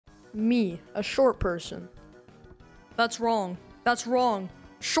Me, a short person. That's wrong. That's wrong.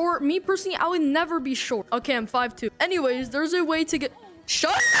 Short, me personally, I would never be short. Okay, I'm 5'2". Anyways, there's a way to get...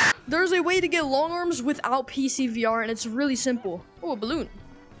 Shut up! There's a way to get long arms without PCVR, and it's really simple. Oh, a balloon.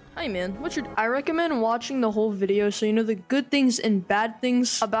 Hi, man. What's your... I recommend watching the whole video so you know the good things and bad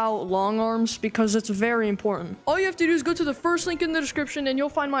things about long arms because it's very important. All you have to do is go to the first link in the description and you'll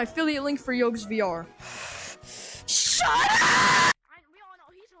find my affiliate link for PCVR. Shut up! We all know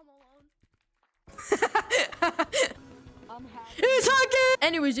he's home alone. It's hacking!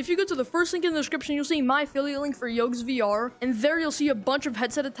 Anyways, if you go to the first link in the description, you'll see my affiliate link for PCVR, and there you'll see a bunch of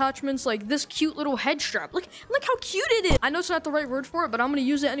headset attachments like this cute little head strap. Look how cute it is! I know it's not the right word for it, but I'm gonna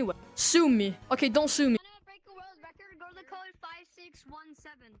use it anyway. Sue me. Okay, don't sue me. Break a world record, go to the code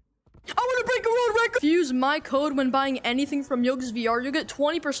 5617. I wanna break a world record! If you use my code when buying anything from PCVR, you'll get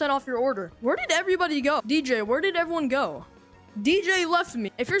 20% off your order. Where did everybody go? DJ, where did everyone go? DJ left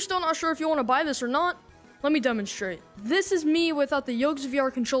me. If you're still not sure if you want to buy this or not, let me demonstrate. This is me without the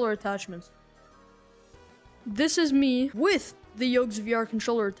PCVR controller attachments. This is me with the PCVR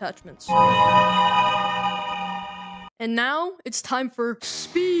controller attachments. And now it's time for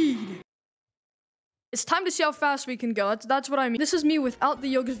speed. It's time to see how fast we can go. That's what I mean. This is me without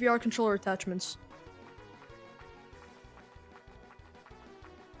the PCVR controller attachments.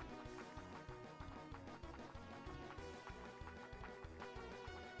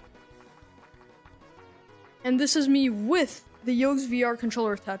 And this is me with the PCVR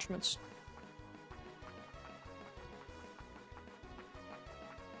controller attachments.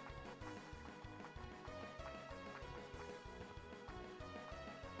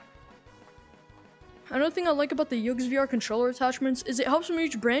 Another thing I like about the PCVR controller attachments is it helps me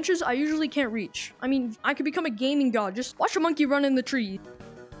reach branches I usually can't reach. I mean, I could become a gaming god. Just watch a monkey run in the tree.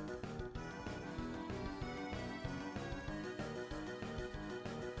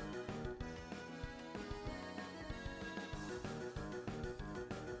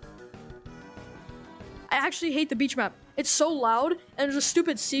 I actually hate the beach map. It's so loud, and there's a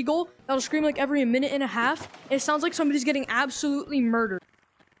stupid seagull that'll scream like every minute and a half. And it sounds like somebody's getting absolutely murdered.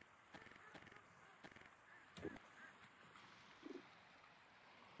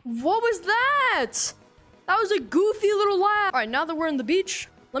 What was that? That was a goofy little laugh. All right, now that we're in the beach,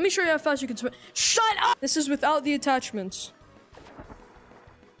 let me show you how fast you can swim. Shut up! This is without the attachments.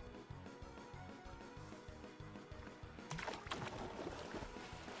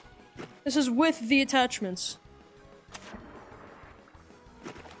 This is with the attachments.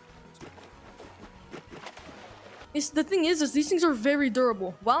 The thing is these things are very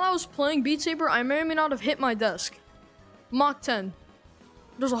durable. While I was playing Beat Saber, I may or may not have hit my desk. Mach 10.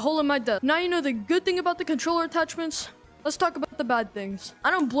 There's a hole in my desk. Now you know the good thing about the controller attachments. Let's talk about the bad things.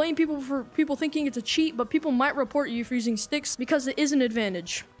 I don't blame people for thinking it's a cheat, but people might report you for using sticks because it is an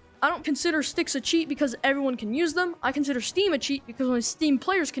advantage. I don't consider sticks a cheat because everyone can use them. I consider Steam a cheat because only Steam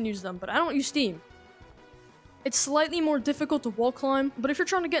players can use them, but I don't use Steam. It's slightly more difficult to wall climb, but if you're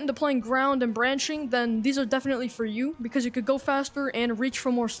trying to get into playing ground and branching, then these are definitely for you because you could go faster and reach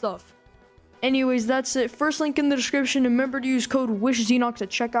for more stuff. Anyways, that's it. First link in the description, and remember to use code WISHXENOX at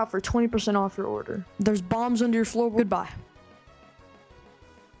checkout for 20% off your order. There's bombs under your floor. Goodbye.